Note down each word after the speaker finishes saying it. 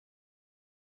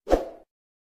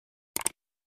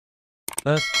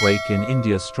Earthquake in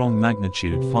India. Strong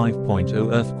magnitude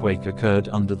 5.0 earthquake occurred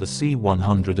under the sea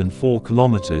 104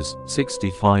 kilometers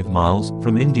 (65 miles)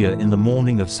 from India in the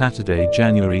morning of Saturday,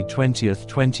 January 20,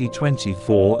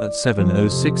 2024 at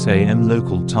 7:06 a.m.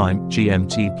 local time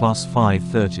 (GMT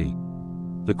 +5:30).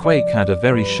 The quake had a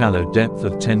very shallow depth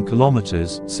of 10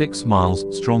 kilometers (6 miles),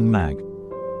 strong mag.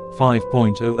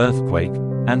 5.0 earthquake,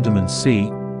 Andaman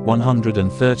Sea,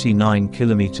 139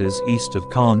 kilometers east of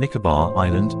Car Nicobar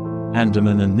Island,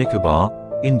 Andaman and Nicobar,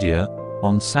 India,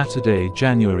 on Saturday,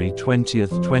 January 20,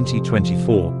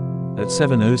 2024, at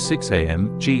 7:06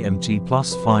 a.m. GMT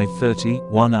 +5:30,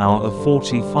 1 hour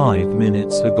 45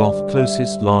 minutes agoThe.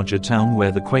 Closest larger town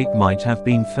where the quake might have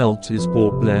been felt is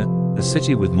Port Blair, a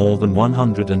city with more than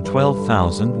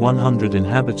 112,100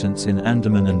 inhabitants in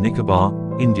Andaman and Nicobar,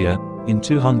 India, in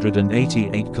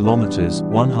 288 kilometers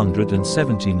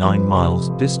 (179 miles)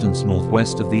 distance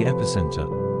northwest of the epicenter.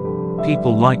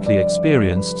 People likely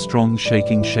experienced strong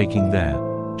shaking there.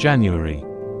 January